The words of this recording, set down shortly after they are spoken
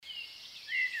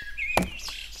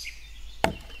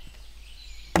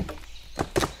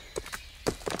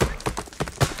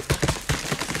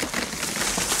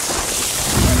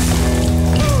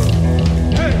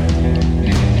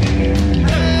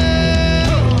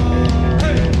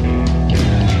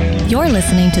You're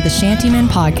listening to the Shantymen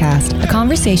Podcast, a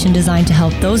conversation designed to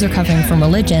help those recovering from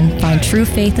religion find true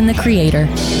faith in the Creator.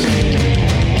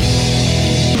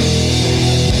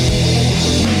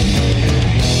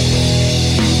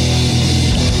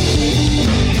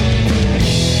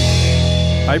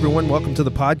 Hi, everyone. Welcome to the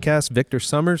podcast. Victor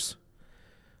Summers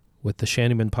with the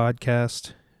Shantymen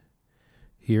Podcast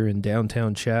here in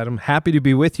downtown Chatham. Happy to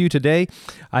be with you today.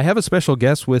 I have a special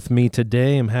guest with me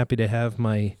today. I'm happy to have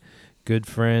my good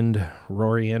friend,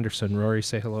 Rory Anderson. Rory,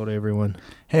 say hello to everyone.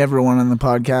 Hey, everyone on the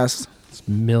podcast. It's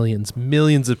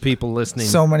millions of people listening.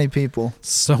 So many people.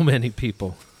 So many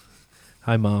people.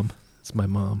 Hi, Mom. It's my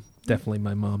mom. Definitely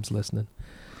my mom's listening.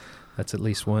 That's at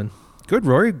least one. Good,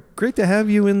 Rory. Great to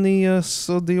have you in the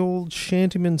old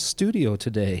Shantymen studio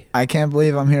today. I can't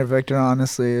believe I'm here, Victor,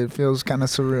 honestly. It feels kind of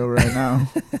surreal right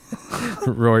now.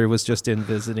 Rory was just in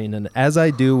visiting, and as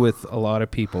I do with a lot of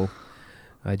people,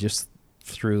 I just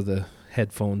threw the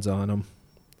headphones on him,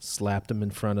 slapped him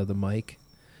in front of the mic,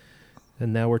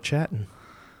 and now we're chatting.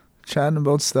 Chatting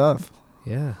about stuff.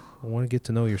 Yeah. I want to get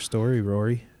to know your story,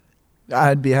 Rory.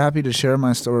 I'd be happy to share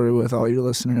my story with all your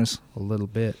listeners. A little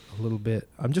bit.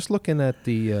 I'm just looking at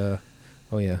the,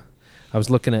 I was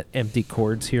looking at empty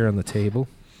cords here on the table,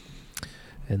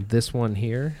 and this one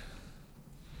here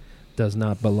does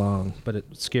not belong, but it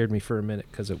scared me for a minute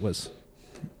because it was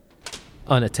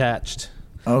unattached.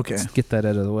 Okay. Let's get that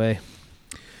out of the way.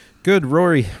 Good,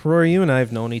 Rory. Rory, you and I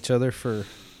have known each other for,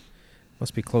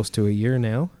 must be close to a year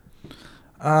now.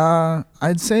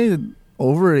 I'd say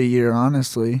over a year,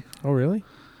 honestly. Oh, really?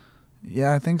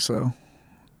 Yeah, I think so.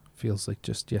 Feels like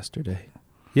just yesterday.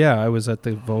 Yeah, I was at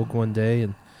the Vogue one day,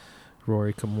 and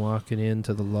Rory come walking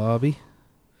into the lobby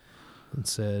and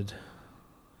said,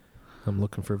 I'm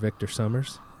looking for Victor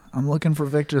Summers. I'm looking for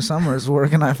Victor Summers. Where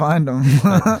can I find him?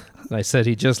 I said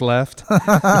he just left.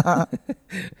 That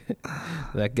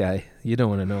guy. You don't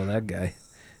want to know that guy.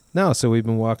 No, so we've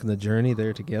been walking the journey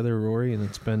there together, Rory, and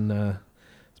it's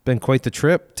been quite the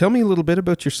trip. Tell me a little bit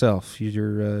about yourself.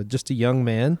 You're just a young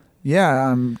man.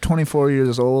 Yeah, I'm 24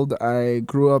 years old. I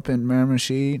grew up in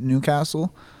Miramichi,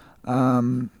 Newcastle.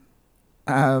 I'm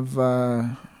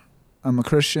a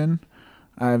Christian.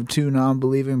 I have two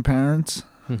non-believing parents.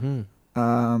 Mm-hmm.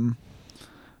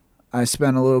 I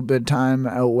spent a little bit of time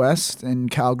out west in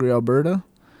Calgary, Alberta,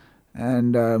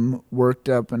 and worked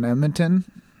up in Edmonton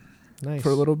for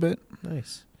a little bit.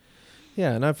 Nice.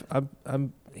 Yeah, and I've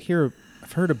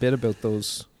heard a bit about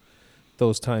those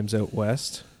times out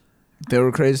west. They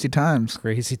were crazy times.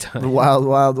 The wild,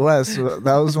 wild west.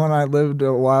 That was when I lived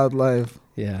a wild life.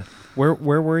 Yeah. Where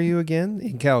were you again?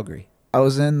 In Calgary? I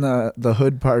was in the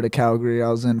hood part of Calgary. I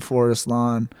was in Forest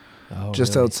Lawn.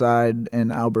 Just really? Outside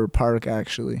in Albert Park,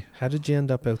 actually. How did you end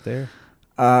up out there?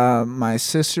 My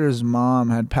sister's mom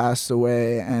had passed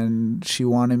away, and she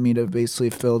wanted me to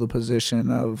basically fill the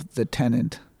position of the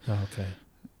tenant. Oh, okay.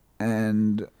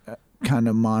 And kind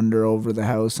of monitor over the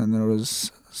house, and there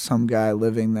was some guy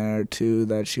living there, too,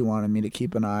 that she wanted me to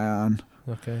keep an eye on.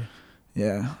 Okay.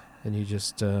 Yeah. And you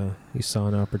just, you saw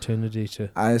an opportunity to...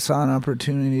 I saw an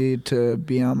opportunity to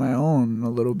be on my own a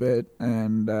little bit,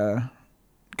 and...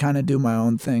 kind of do my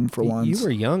own thing for once. You were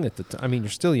young at the time. I mean,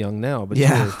 you're still young now, but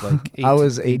yeah. You were like 18, I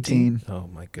was 18. Oh,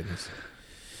 my goodness.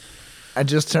 I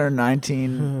just turned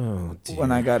 19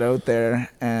 when I got out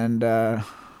there, and that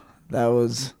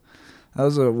was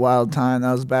a wild time.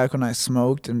 That was back when I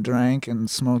smoked and drank and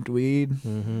smoked weed.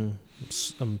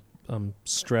 Mm-hmm. I'm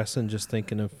stressing just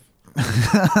thinking of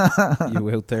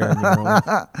you out there on your own.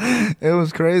 It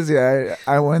was crazy.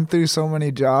 I went through so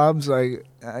many jobs.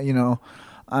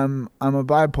 I'm a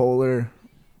bipolar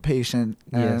patient,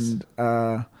 and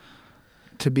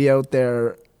to be out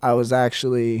there, I was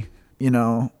actually,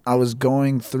 I was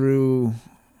going through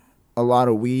a lot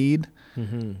of weed,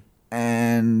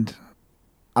 and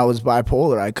I was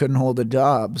bipolar. I couldn't hold a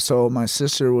job, so my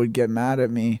sister would get mad at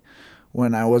me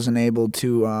when I wasn't able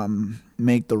to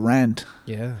make the rent.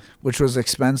 Yeah, which was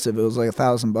expensive. It was like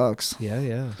 $1,000.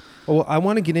 Yeah. Well, I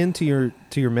want to get into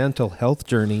your mental health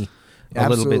journey.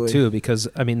 Absolutely. Little bit too, because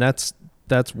I mean that's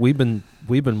we've been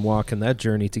walking that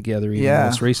journey together even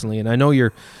most recently, and I know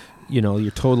you're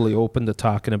totally open to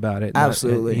talking about it.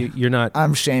 Absolutely. You're not.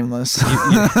 I'm shameless.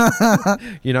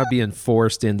 You're not being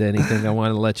forced into anything. I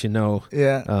want to let you know.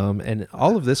 Yeah. And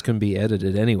all of this can be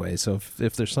edited anyway, so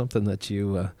if there's something that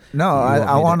you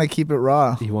I want to keep it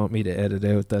raw. You want me to edit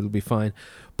out, that'll be fine.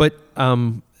 But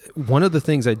one of the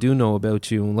things I do know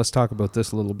about you, and let's talk about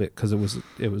this a little bit, because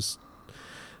it was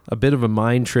a bit of a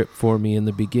mind trip for me in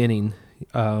the beginning.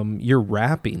 You're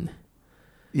rapping.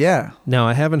 Yeah. Now,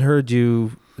 I haven't heard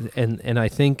you, and I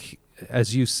think,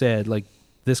 as you said, like,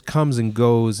 this comes and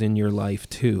goes in your life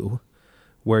too,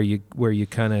 where you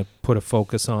kind of put a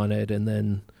focus on it and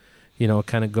then, you know, it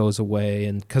kind of goes away.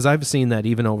 And because I've seen that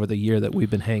even over the year that we've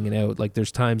been hanging out, like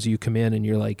there's times you come in and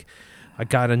you're like, I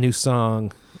got a new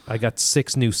song. I got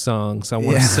 6 new songs. I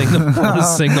want to sing them. I want to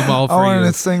sing them all for you. I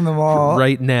want to sing them all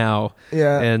right now.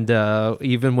 Yeah. And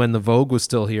even when the Vogue was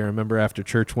still here, I remember after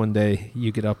church one day,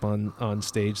 you get up on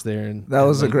stage there, and that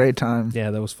was a great time.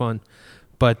 Yeah, that was fun.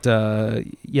 But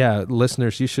yeah,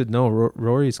 listeners, you should know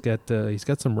Rory's got he's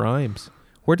got some rhymes.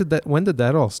 When did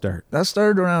that all start? That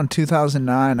started around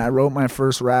 2009. I wrote my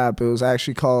first rap. It was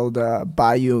actually called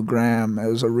Buy You a Gram. It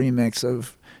was a remix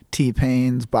of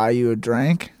T-Pain's Buy You a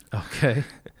Drink. Okay.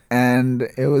 And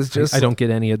it was just... I don't get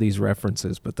any of these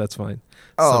references, but that's fine.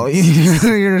 Oh,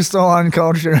 you're so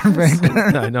uncultured,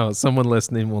 Victor. I know. Someone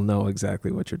listening will know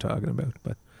exactly what you're talking about.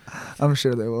 But I'm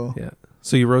sure they will. Yeah.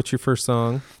 So you wrote your first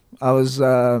song? I was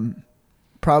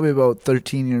probably about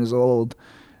 13 years old,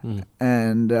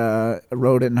 and I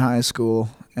wrote it in high school.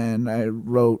 And I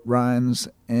wrote rhymes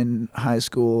in high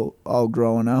school all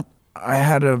growing up. I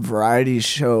had a variety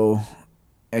show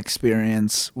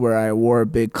experience where I wore a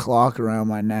big clock around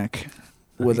my neck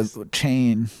with a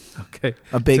chain. Okay.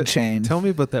 A big chain. Tell me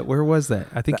about that. Where was that?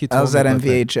 I think you told me I was at about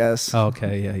MVHS. That. Oh,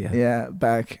 okay, yeah. Yeah,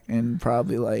 back in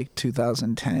probably like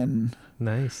 2010.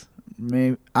 Nice.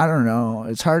 Maybe, I don't know.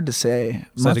 It's hard to say.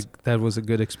 That was a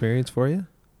good experience for you?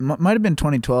 Might have been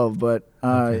 2012, but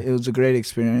Okay. It was a great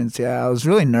experience. Yeah, I was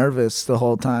really nervous the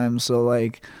whole time. So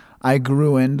like I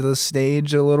grew into the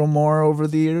stage a little more over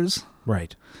the years.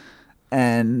 Right.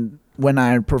 And when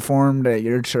I performed at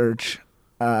your church,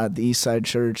 the East Side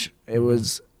Church, it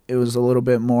was a little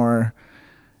bit more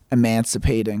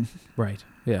emancipating. Right.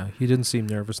 Yeah. You didn't seem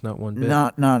nervous, not one bit.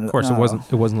 Not. Of course, no.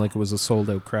 it wasn't like it was a sold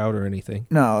out crowd or anything.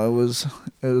 No, it was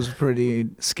pretty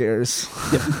scarce.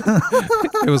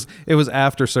 It was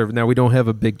after service. Now we don't have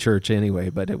a big church anyway,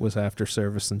 but it was after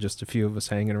service and just a few of us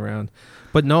hanging around.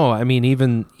 But no, I mean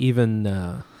even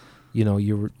you know,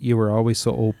 you were always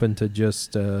so open to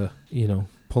just you know,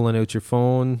 pulling out your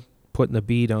phone, putting the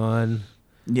beat on.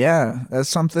 Yeah, that's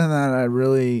something that I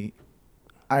really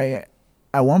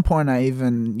at one point I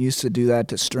even used to do that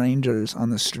to strangers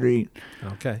on the street.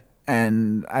 Okay.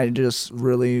 And I just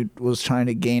really was trying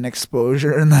to gain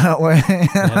exposure in that way.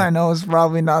 And I know it's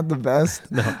probably not the best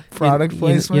product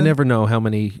placement. You never know how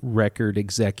many record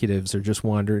executives are just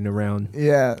wandering around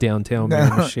downtown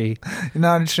Miramichi.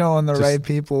 Not showing the right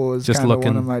people was kind of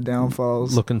one of my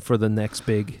downfalls. Looking for the next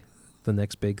big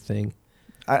thing.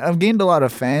 I've gained a lot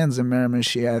of fans in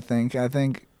Miramichi, I think. I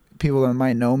think people that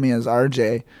might know me as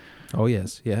RJ. Oh,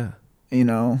 yes. Yeah. You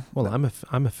know. Well,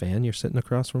 I'm a fan. You're sitting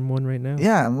across from one right now.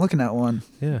 Yeah, I'm looking at one.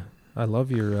 Yeah, I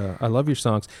love your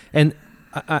songs, and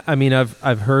I mean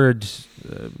I've heard,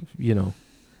 you know,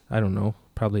 I don't know,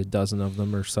 probably a dozen of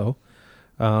them or so.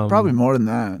 Probably more than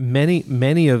that.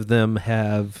 Many of them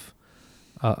have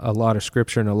a lot of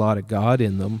scripture and a lot of God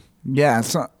in them. Yeah,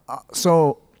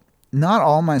 so not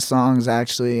all my songs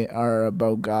actually are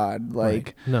about God.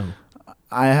 Like no,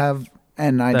 I have.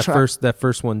 And that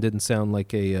first one didn't sound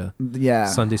like a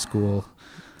Sunday school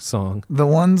song. The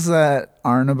ones that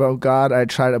aren't about God, I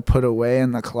try to put away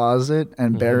in the closet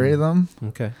and bury them.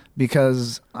 Okay.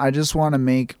 Because I just want to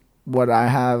make what I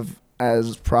have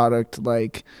as product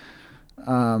like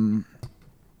more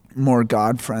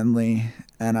God friendly,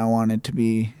 and I want it to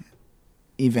be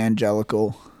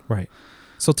evangelical. Right.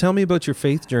 So tell me about your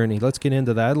faith journey. Let's get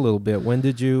into that a little bit. When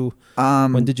did you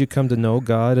come to know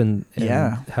God, and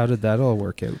how did that all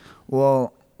work out?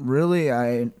 Well, really,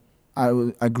 I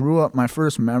grew up. My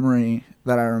first memory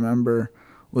that I remember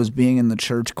was being in the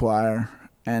church choir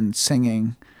and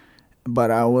singing, but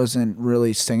I wasn't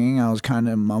really singing. I was kind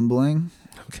of mumbling.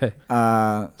 Okay.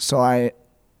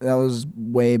 That was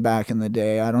way back in the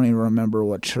day. I don't even remember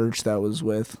what church that was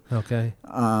with. Okay.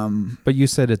 But you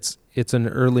said it's an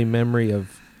early memory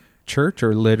of church,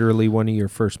 or literally one of your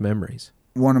first memories?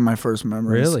 One of my first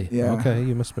memories. Really? Yeah. Okay.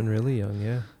 You must have been really young.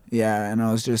 Yeah. Yeah, and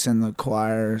I was just in the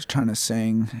choir trying to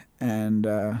sing and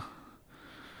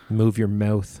move your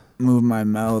mouth. Move my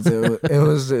mouth. It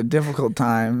was a difficult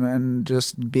time, and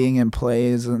just being in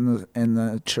plays in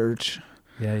the church.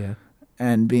 Yeah, yeah.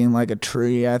 And being like a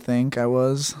tree, I think I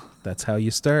was. That's how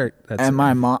you start. And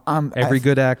my mom... Every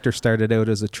good actor started out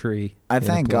as a tree. I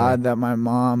thank God that my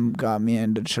mom got me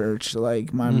into church.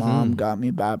 Like, my mom got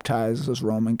me baptized as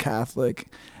Roman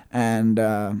Catholic.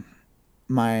 And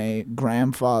my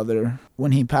grandfather,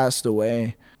 when he passed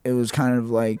away, it was kind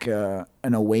of like an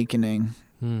awakening.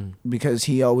 Because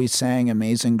he always sang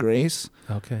Amazing Grace.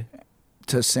 Okay.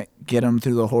 To get him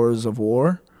through the horrors of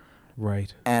war.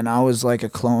 Right. And I was like a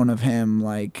clone of him,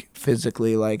 like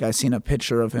physically. Like I seen a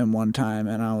picture of him one time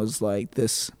and I was like,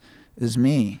 this is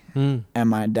me. And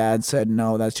my dad said,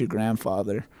 no, that's your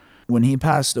grandfather. When he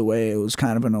passed away, it was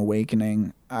kind of an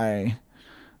awakening. I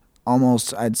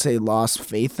almost, I'd say, lost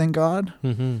faith in God.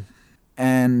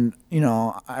 And, you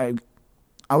know, I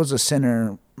was a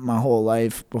sinner my whole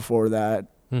life before that.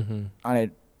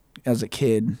 As a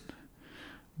kid.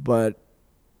 But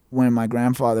when my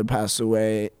grandfather passed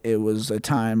away, it was a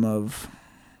time of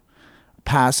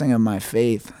passing of my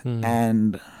faith.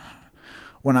 And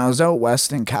when I was out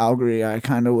west in Calgary, I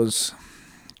kind of was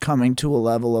coming to a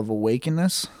level of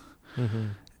awakeness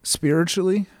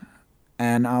spiritually.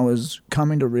 And I was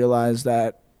coming to realize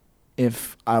that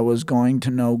if I was going to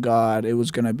know God, it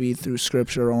was going to be through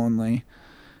scripture only.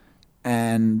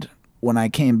 And when I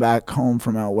came back home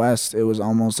from out west, it was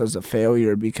almost as a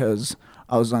failure because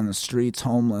I was on the streets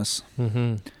homeless.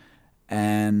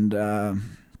 And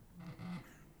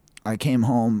I came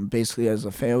home basically as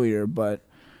a failure, but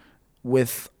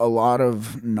with a lot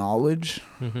of knowledge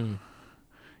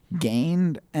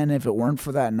gained. And if it weren't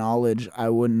for that knowledge, I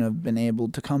wouldn't have been able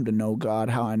to come to know God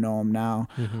how I know him now.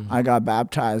 I got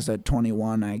baptized at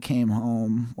 21. I came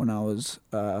home when I was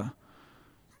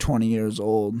 20 years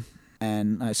old,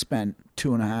 and I spent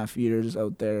 2.5 years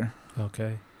out there.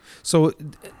 Okay. So,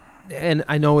 and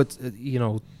I know it's, you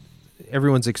know,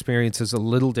 everyone's experience is a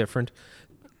little different.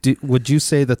 Would you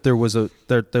say that there was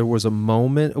a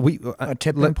moment, a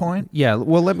tipping point? Yeah.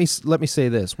 Well, let me say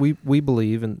this. We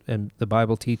believe, and the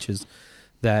Bible teaches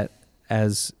that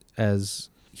as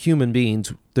human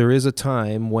beings, there is a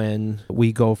time when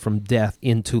we go from death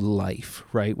into life,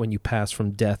 right? When you pass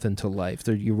from death into life,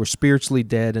 you were spiritually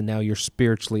dead, and now you're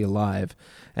spiritually alive,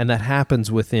 and that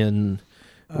happens within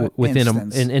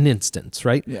an instance,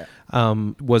 right? Yeah.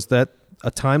 Was that a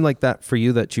time like that for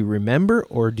you that you remember,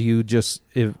 or do you just,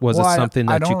 was it something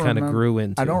that you kind of grew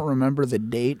into? I don't remember the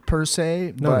date per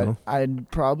se, but I'd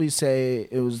probably say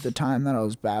it was the time that I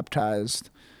was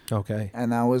baptized. Okay.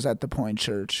 And that was at the Point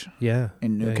Church. Yeah.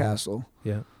 In Newcastle.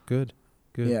 Yeah. Good.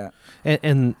 Yeah.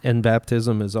 And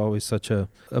baptism is always such a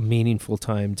meaningful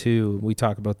time too. We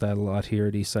talk about that a lot here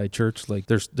at Eastside Church. Like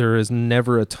there is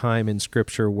never a time in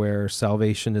Scripture where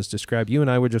salvation is described. You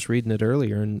and I were just reading it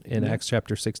earlier in Acts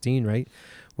chapter 16, right?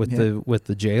 With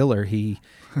the jailer, he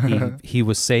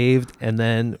was saved, and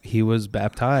then he was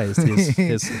baptized.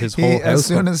 His whole house. As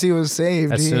soon as he was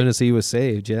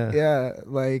saved. Yeah. Yeah.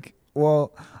 Like,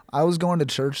 well, I was going to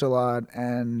church a lot,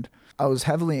 and I was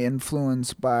heavily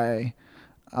influenced by,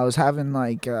 I was having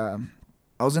like, I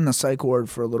was in the psych ward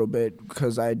for a little bit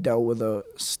because I dealt with a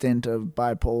stint of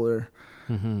bipolar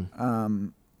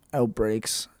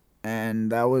outbreaks,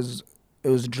 and it was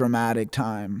a dramatic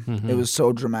time. It was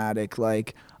so dramatic.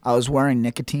 Like, I was wearing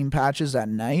nicotine patches at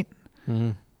night,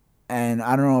 and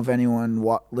I don't know if anyone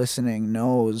listening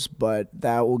knows, but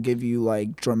that will give you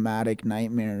like dramatic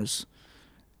nightmares.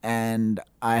 And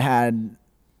I had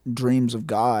dreams of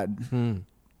God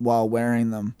while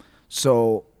wearing them.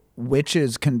 So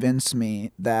witches convinced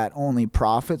me that only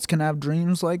prophets can have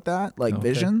dreams like that, like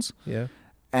visions. Yeah.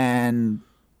 And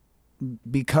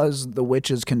because the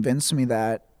witches convinced me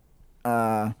that,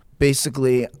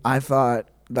 basically I thought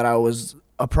that I was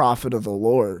a prophet of the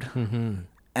Lord.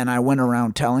 And I went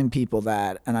around telling people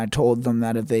that, and I told them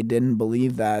that if they didn't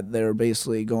believe that, they were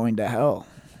basically going to hell.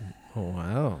 Oh,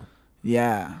 wow.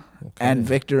 Yeah. Okay. And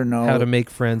Victor knows how to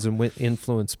make friends and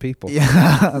influence people.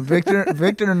 Yeah.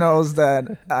 Victor knows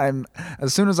that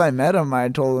as soon as I met him, I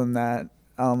told him that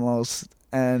almost.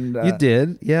 And you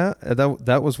did. Yeah.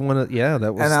 That was one of,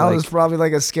 that was. And that was probably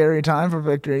like a scary time for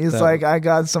Victor. He's like, I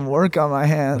got some work on my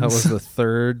hands. That was the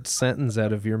third sentence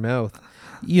out of your mouth.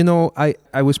 You know,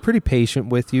 I was pretty patient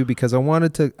with you because I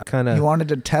wanted to kind of... You wanted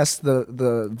to test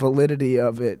the validity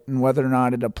of it and whether or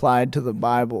not it applied to the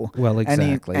Bible. Well,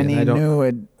 exactly. And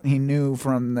he knew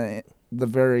from the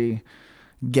very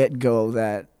get-go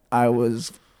that I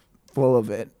was full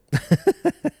of it.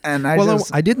 And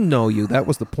I didn't know you. That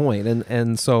was the point.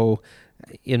 And so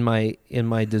in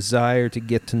my desire to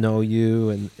get to know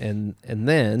you and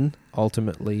then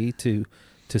ultimately to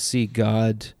see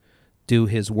God do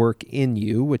his work in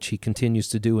you, which he continues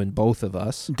to do in both of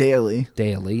us daily,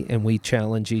 and we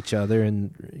challenge each other.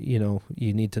 And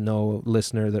you need to know,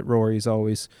 listener, that Rory's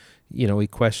always, he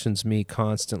questions me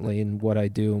constantly in what I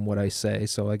do and what I say.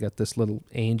 So I got this little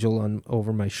angel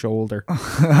over my shoulder.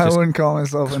 I wouldn't call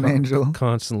myself an angel.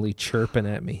 Constantly chirping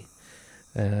at me,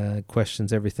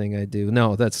 questions everything I do.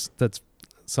 No, that's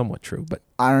somewhat true, but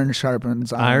iron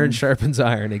sharpens iron. Iron sharpens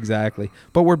iron, exactly.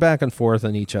 But we're back and forth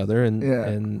on each other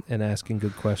and asking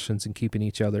good questions and keeping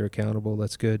each other accountable.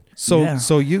 That's good.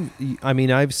 So you, I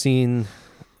mean, I've seen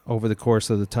over the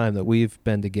course of the time that we've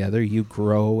been together, you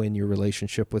grow in your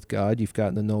relationship with God. You've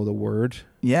gotten to know the Word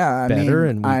better,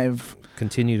 and I've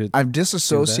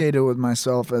disassociated with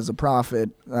myself as a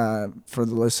prophet for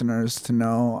the listeners to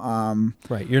know.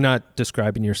 Right, you're not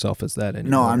describing yourself as that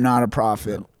anymore. No, I'm not a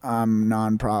prophet. No. I'm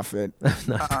non-prophet.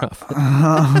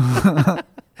 Non-prophet.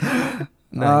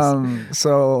 Nice.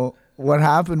 So what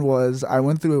happened was I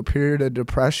went through a period of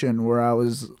depression where I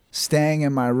was staying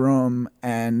in my room,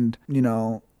 and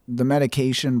the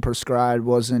medication prescribed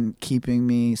wasn't keeping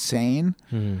me sane,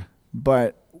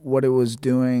 but what it was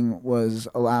doing was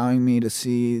allowing me to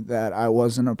see that I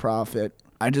wasn't a prophet.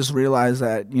 I just realized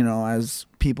that, as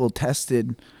people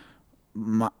tested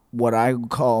what I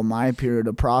call my period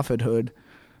of prophethood,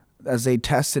 as they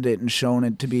tested it and shown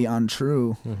it to be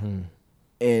untrue,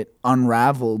 it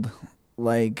unraveled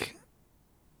like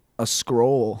a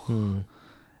scroll.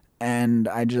 And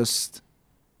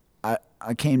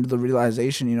I came to the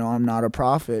realization, I'm not a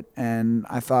prophet, and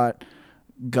I thought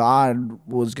God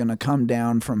was going to come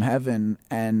down from heaven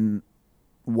and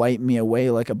wipe me away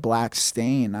like a black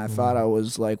stain. I thought I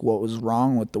was like, what was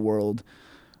wrong with the world?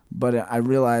 But I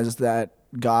realized that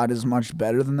God is much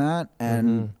better than that,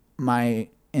 and my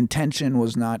intention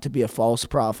was not to be a false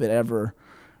prophet ever.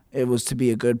 It was to be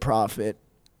a good prophet,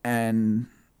 and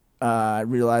I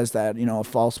realized that, a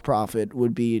false prophet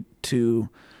would be to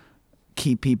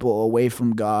keep people away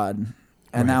from God,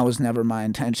 and that was never my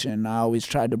intention. I always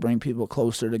tried to bring people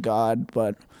closer to God,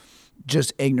 but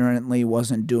just ignorantly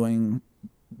wasn't doing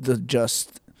the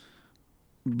just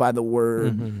by the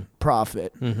word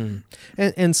prophet.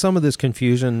 And some of this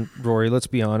confusion, Rory, let's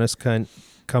be honest,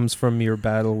 comes from your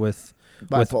battle with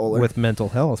mental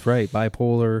health, right?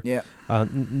 Bipolar. Yeah.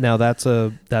 Now that's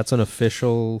an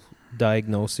official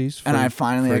diagnosis, and I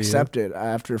finally accepted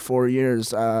after 4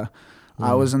 years.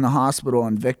 I was in the hospital,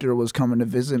 and Victor was coming to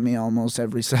visit me almost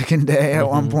every second day at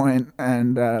one point,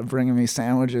 and bringing me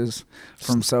sandwiches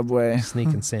from Subway.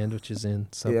 Sneaking sandwiches in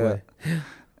Subway. Yeah.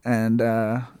 And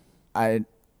I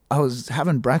was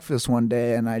having breakfast one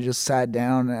day, and I just sat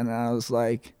down, and I was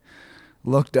like,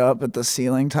 looked up at the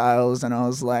ceiling tiles, and I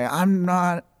was like, I'm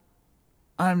not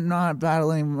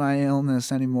battling my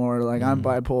illness anymore. Like, I'm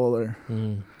bipolar.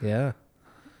 Yeah.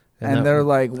 And they're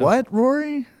like, what,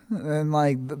 Rory? And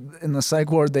like in the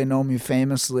psych ward, they know me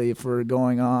famously for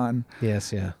going on.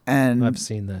 Yes, yeah. And I've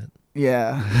seen that.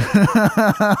 Yeah.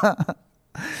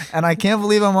 And I can't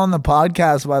believe I'm on the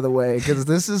podcast, by the way, because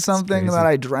this is something that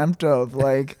I dreamt of.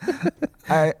 Like,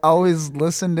 I always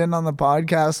listened in on the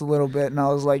podcast a little bit, and I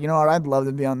was like, you know what? I'd love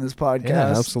to be on this podcast.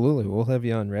 Yeah, absolutely. We'll have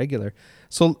you on regular.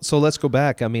 So let's go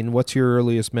back. I mean, what's your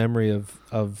earliest memory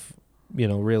of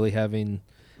really having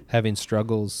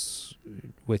struggles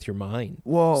with your mind?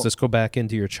 Well, does this go back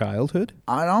into your childhood?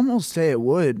 I'd almost say it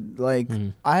would. Like,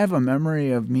 I have a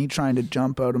memory of me trying to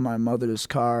jump out of my mother's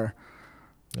car.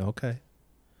 Okay.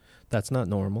 That's not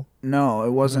normal. No,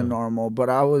 it wasn't normal, but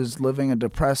I was living a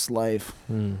depressed life.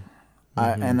 And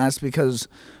that's because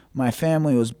my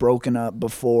family was broken up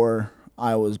before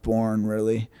I was born,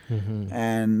 really.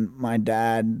 And my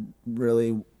dad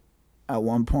really, at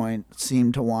one point,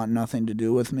 seemed to want nothing to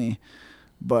do with me.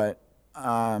 But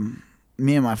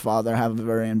me and my father have a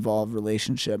very involved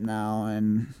relationship now,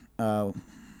 and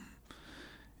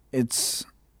it's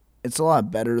a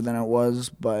lot better than it was,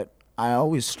 but I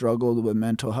always struggled with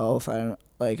mental health.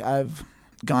 I've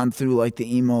gone through like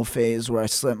the emo phase where I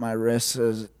slit my wrists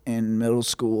in middle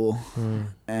school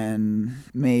and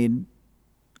made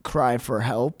cry for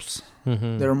helps.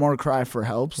 There were more cry for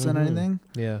helps than anything.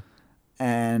 Yeah.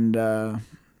 And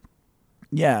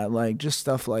like just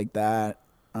stuff like that.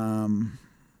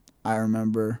 I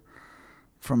remember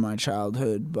from my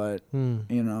childhood, but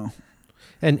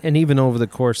And even over the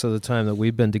course of the time that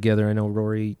we've been together, I know,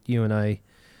 Rory, you and I,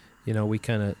 we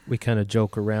kind of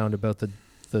joke around about the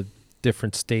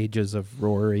different stages of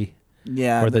Rory.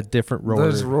 Yeah. Or the different Rory.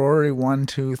 There's Rory 1,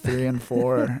 2, 3, and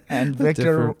 4. And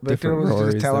Victor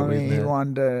was just telling me he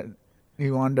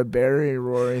wanted to bury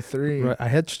Rory 3. Right.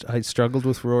 I struggled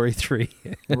with Rory 3.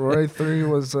 Rory 3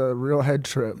 was a real head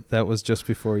trip. That was just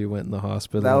before you went in the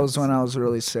hospital. That was when I was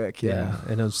really sick. Yeah.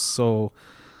 And it was so,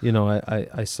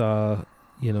 I saw,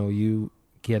 you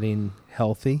getting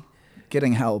healthy.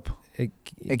 Getting help.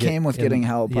 It came with getting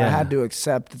help. Yeah. I had to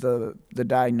accept the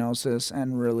diagnosis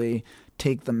and really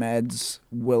take the meds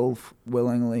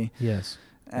willingly. Yes.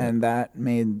 And that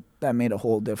made a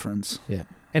whole difference. Yeah.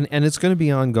 And it's going to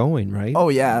be ongoing, right? Oh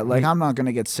yeah, like I'm not going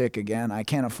to get sick again. I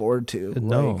can't afford to.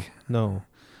 No.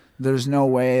 There's no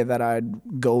way that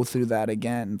I'd go through that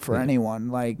again for anyone.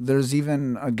 Like there's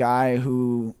even a guy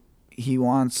who he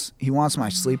wants my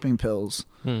sleeping pills,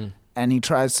 and he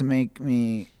tries to make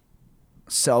me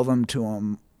sell them to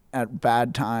him at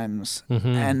bad times,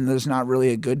 and there's not really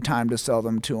a good time to sell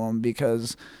them to him,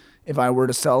 because if I were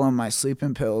to sell him my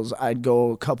sleeping pills, I'd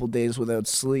go a couple days without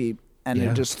sleep, and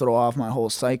it'd just throw off my whole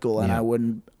cycle,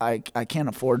 and I can't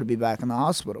afford to be back in the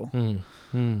hospital.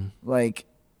 Like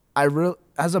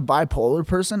as a bipolar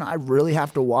person, I really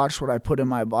have to watch what I put in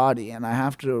my body, and I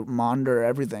have to monitor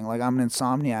everything. Like I'm an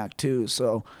insomniac too,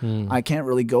 so I can't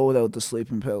really go without the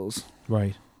sleeping pills.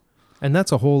 Right. And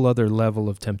that's a whole other level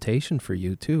of temptation for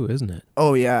you too, isn't it?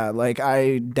 Oh yeah, like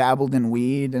I dabbled in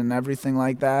weed and everything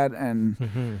like that,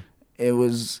 and it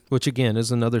was... Which again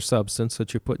is another substance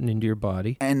that you're putting into your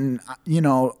body. And,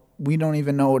 we don't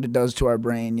even know what it does to our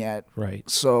brain yet. Right.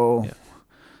 So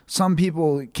some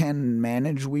people can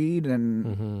manage weed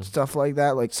and stuff like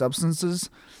that, like substances,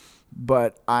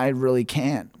 but I really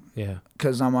can't. Yeah.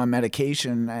 Because I'm on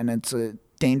medication, and it's a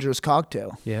dangerous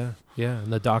cocktail. Yeah.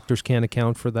 And the doctors can't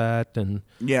account for that, and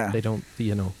they don't,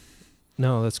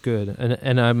 No, that's good.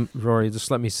 And I'm, Rory,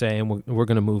 just let me say, and we're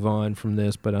going to move on from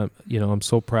this, but I'm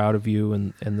so proud of you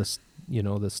and this,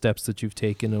 the steps that you've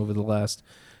taken over the last,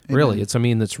 really,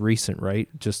 that's recent, right?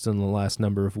 Just in the last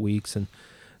number of weeks. And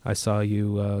I saw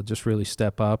you just really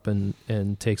step up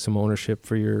and take some ownership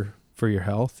for your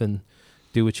health and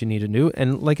do what you need to do.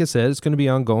 And like I said, it's going to be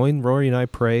ongoing. Rory and I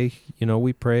pray,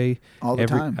 we pray all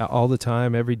the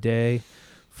time, every day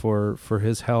for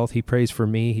his health. He prays for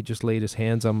me. He just laid his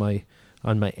hands on my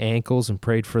ankles and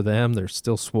prayed for them. They're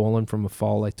still swollen from a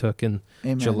fall I took in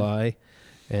July.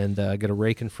 And I got a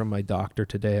raking from my doctor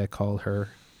today. I called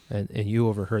her, and you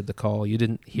overheard the call. You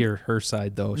didn't hear her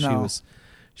side though. No.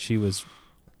 She was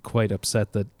quite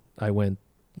upset that I went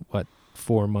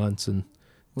 4 months and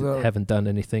haven't done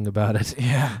anything about it.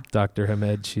 Yeah, Dr.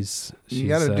 Hamed, she's you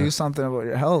got to do something about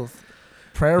your health.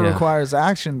 Prayer requires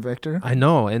action, Victor. I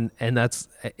know, and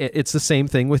it's the same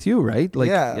thing with you, right? Like,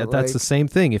 that's the same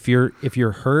thing. If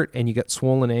you're hurt and you got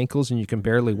swollen ankles and you can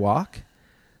barely walk,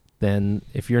 then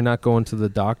if you're not going to the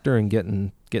doctor and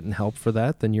getting help for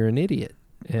that, then you're an idiot.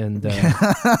 And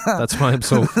that's why I'm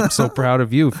so proud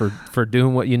of you for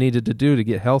doing what you needed to do to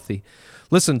get healthy.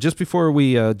 Listen, just before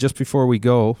we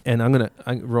go, and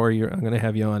Rory, I'm gonna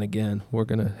have you on again. We're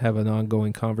gonna have an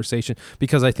ongoing conversation,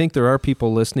 because I think there are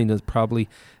people listening that probably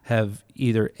have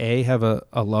either have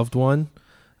a loved one,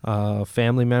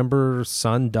 family member,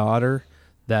 son, daughter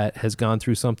that has gone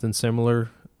through something similar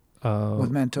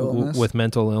with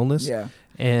mental illness. Yeah,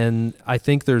 and I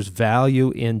think there's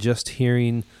value in just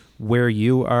hearing where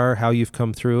you are, how you've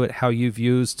come through it, how you've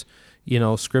used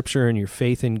scripture and your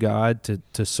faith in God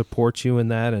to support you in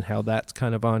that, and how that's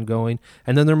kind of ongoing.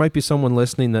 And then there might be someone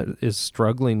listening that is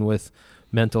struggling with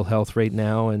mental health right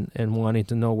now and wanting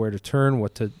to know where to turn,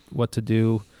 what to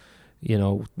do,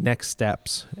 next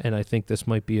steps. And I think this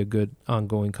might be a good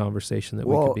ongoing conversation that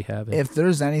we could be having. If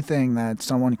there's anything that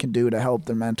someone can do to help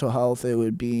their mental health, it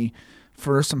would be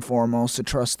first and foremost to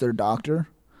trust their doctor.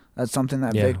 That's something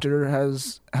that Victor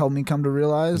has helped me come to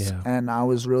realize. Yeah. And I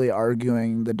was really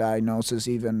arguing the diagnosis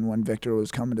even when Victor was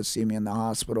coming to see me in the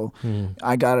hospital.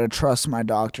 I got to trust my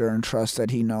doctor and trust that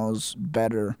he knows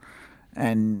better.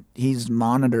 And he's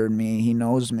monitored me. He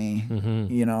knows me,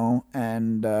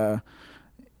 and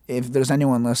if there's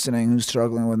anyone listening who's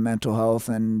struggling with mental health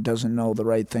and doesn't know the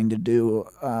right thing to do,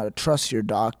 trust your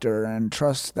doctor and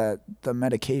trust that the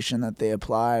medication that they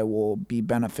apply will be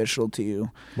beneficial to you.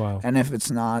 Wow. And if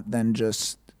it's not, then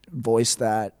just voice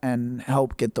that and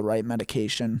help get the right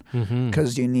medication,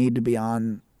 because you need to be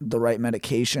on the right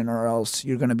medication, or else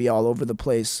you're going to be all over the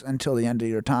place until the end of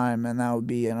your time, and that would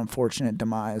be an unfortunate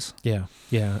demise. Yeah.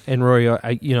 And Rory,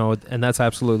 and that's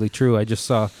absolutely true. I just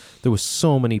saw there was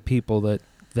so many people that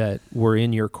were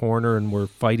in your corner and were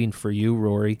fighting for you,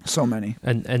 Rory. So many.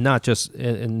 And not just,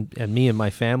 and me and my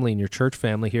family and your church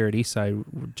family here at Eastside,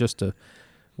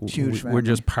 huge family. We're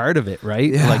just part of it,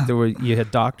 right? Yeah. Like you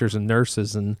had doctors and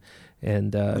nurses and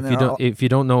if you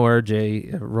don't know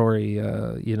RJ, Rory,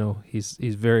 he's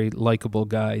a very likable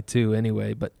guy too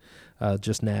anyway, but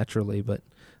just naturally, but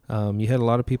you had a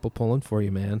lot of people pulling for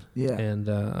you, man. Yeah. And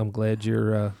I'm glad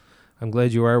you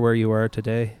are where you are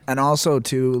today. And also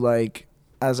too, like,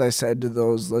 as I said to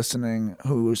those listening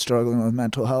who are struggling with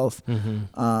mental health,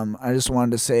 I just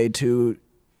wanted to say too,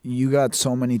 you got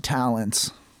so many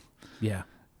talents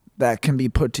that can be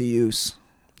put to use.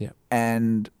 Yeah.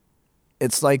 And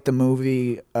it's like the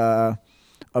movie A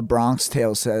Bronx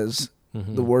Tale says,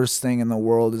 The worst thing in the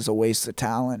world is a waste of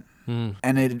talent.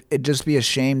 And it'd just be a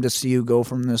shame to see you go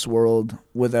from this world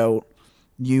without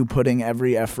you putting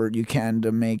every effort you can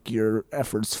to make your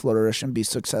efforts flourish and be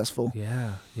successful.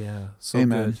 Yeah. So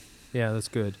Amen. good. Yeah, that's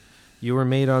good. You were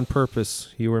made on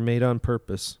purpose. You were made on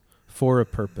purpose for a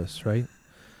purpose, right?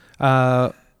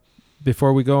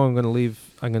 Before we go, I'm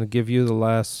going to give you the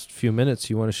last few minutes.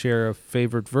 You want to share a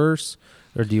favorite verse,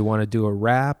 or do you want to do a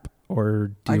rap,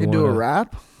 or do I you can do a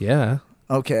rap? Yeah.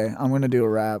 Okay, I'm going to do a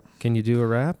rap. Can you do a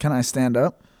rap? Can I stand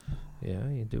up? Yeah,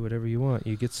 you do whatever you want.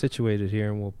 You get situated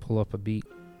here and we'll pull up a beat.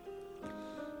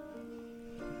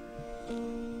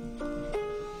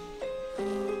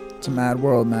 It's a mad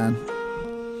world, man.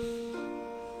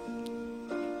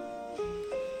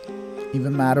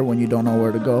 Even madder when you don't know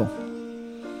where to go.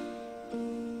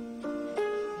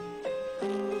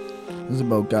 This is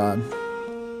about God.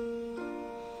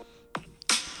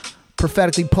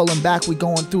 Prophetically pulling back, we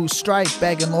going through strife,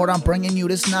 begging, Lord, I'm bringing you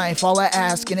this knife. All I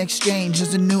ask in exchange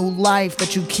is a new life,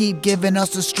 that you keep giving us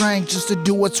the strength just to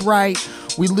do what's right.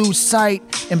 We lose sight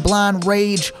in blind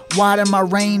rage, widen my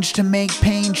range to make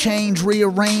pain change,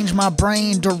 rearrange my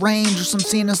brain, deranged, some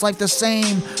seeing this life the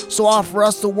same. So offer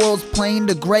us the world's plane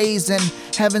to graze, and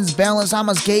heaven's balance I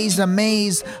must gaze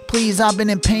amazed. Please, I've been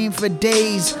in pain for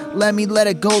days, let me let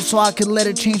it go so I can let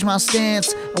it change my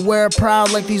stance and wear it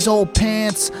proud like these old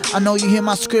pants. I know you hear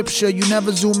my scripture, you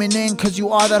never zooming in cause you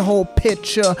are that whole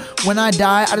picture. When I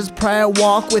die, I just pray I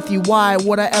walk with you. Why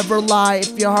would I ever lie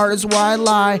if your heart is where I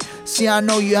lie? See, I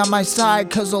know you have my side,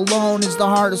 cause alone is the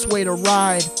hardest way to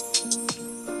ride.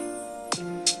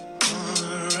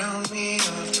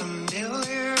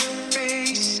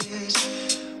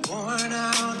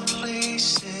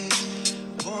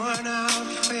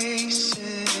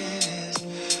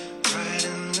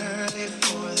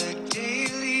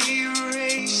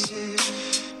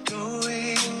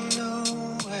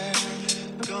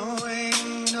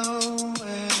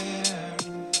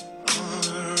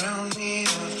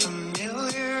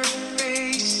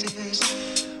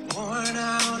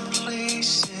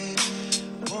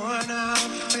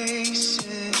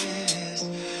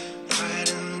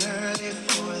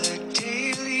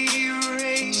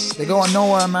 They're going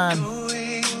nowhere, man.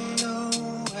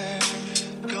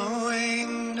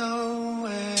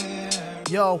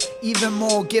 Yo, even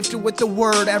more gifted with the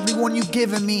word, everyone you've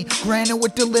given me, granted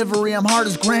with delivery. I'm hard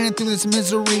as granite through this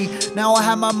misery. Now I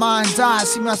have my mind's eye,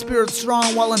 see my spirit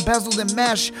strong while embezzled in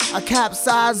mesh. I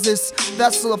capsize this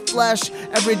vessel of flesh.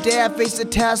 Every day I face a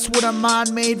test with a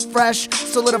mind made fresh.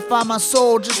 Solidify my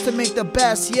soul just to make the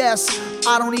best. Yes,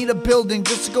 I don't need a building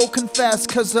just to go confess,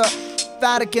 cause a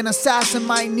Vatican assassin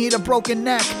might need a broken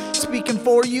neck. Speaking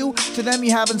for you, to them you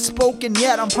haven't spoken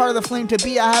yet. I'm part of the flame to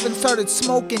be, I haven't started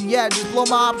smoking yet. Just blow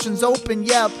my options open,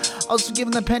 yep. I was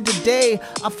given the pen today.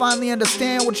 I finally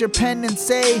understand what your pen and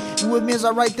say. You with me as I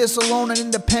write this alone on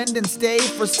Independence Day.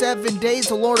 For 7 days,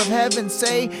 the Lord of Heaven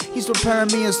say He's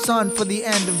preparing me a son for the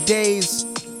end of days.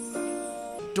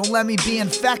 Don't let me be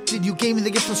infected. You gave me the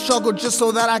gift of struggle just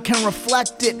so that I can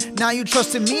reflect it. Now you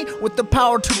trusted me with the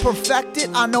power to perfect it.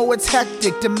 I know it's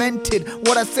hectic, demented.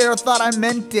 What I said or thought I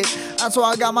meant it. That's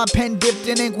why I got my pen dipped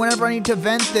in ink whenever I need to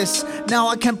vent this. Now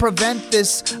I can prevent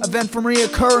this event from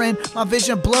reoccurring. My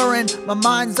vision blurring, my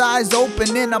mind's eyes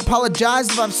opening. Apologize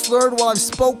if I've slurred while I've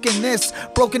spoken this.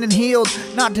 Broken and healed,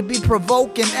 not to be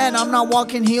provoking. And I'm not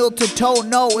walking heel to toe,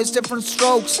 no, it's different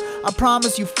strokes. I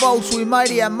promise you folks, we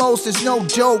mighty at most, it's no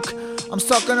joke. I'm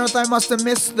stuck on earth, I must have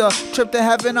missed the trip to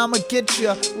heaven, I'ma get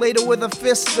ya later with a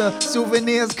fist of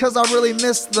souvenirs, cause I really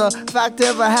missed the fact I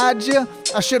ever had ya,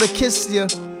 I should've kissed ya.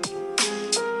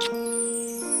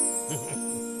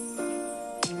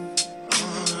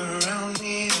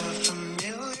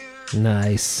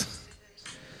 Nice.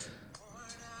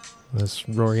 That's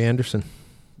Rory Anderson.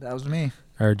 That was me.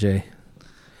 RJ.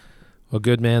 Well,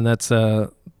 good, man. That's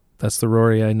the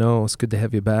Rory I know. It's good to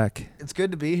have you back. It's good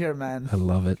to be here, man. I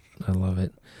love it. I love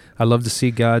it. I love to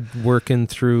see God working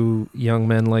through young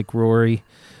men like Rory,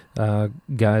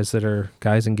 guys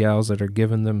and gals that are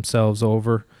giving themselves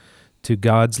over to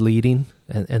God's leading,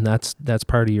 and that's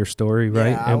part of your story, right?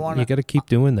 Yeah, and you got to keep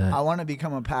doing that. I want to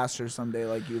become a pastor someday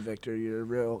like you, Victor. You're a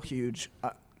real huge,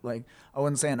 I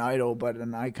wouldn't say an idol, but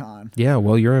an icon. Yeah,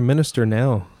 well, you're a minister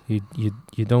now. You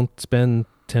don't spend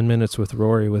 10 minutes with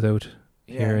Rory without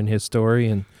hearing his story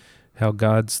and how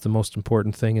God's the most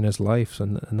important thing in his life,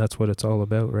 and that's what it's all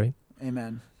about, right?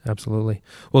 Amen. Absolutely.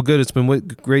 Well, good. It's been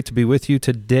great to be with you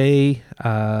today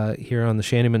here on the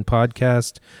Shantymen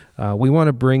Podcast. We want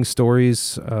to bring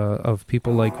stories of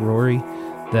people like Rory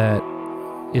that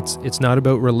it's not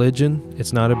about religion.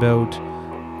 It's not about,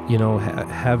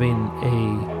 having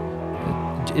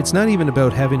it's not even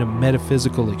about having a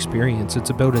metaphysical experience. It's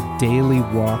about a daily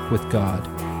walk with God,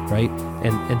 right?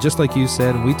 And just like you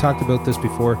said, and we talked about this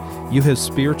before, you have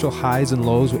spiritual highs and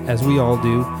lows, as we all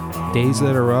do, days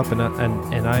that are up, and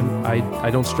I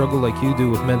don't struggle like you do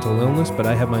with mental illness, but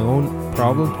I have my own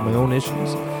problems, my own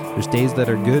issues. There's days that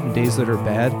are good and days that are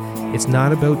bad. It's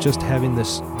not about just having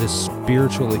this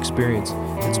spiritual experience.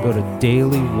 It's about a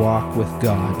daily walk with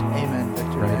God. Amen,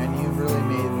 Victor. Right? And you really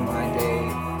made my day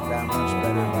that much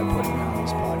better by putting me on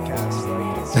this podcast.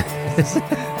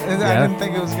 I didn't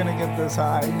think it was gonna get this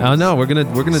high. Oh no, we're gonna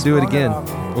do it again.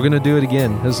 We're gonna do it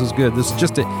again. This is good. This is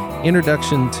just an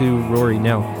introduction to Rory.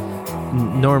 Now,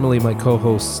 normally my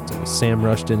co-host Sam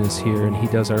Rushton is here, and he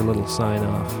does our little sign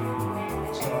off,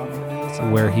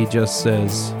 where he just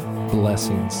says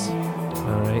blessings.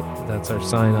 All right, that's our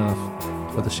sign off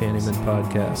for the Shantymen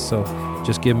Podcast. So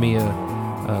just give me a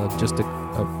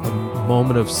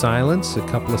moment of silence, a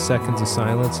couple of seconds of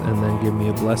silence, and then give me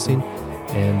a blessing,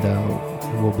 and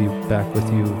we'll be back with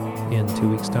you in 2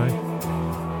 weeks' time.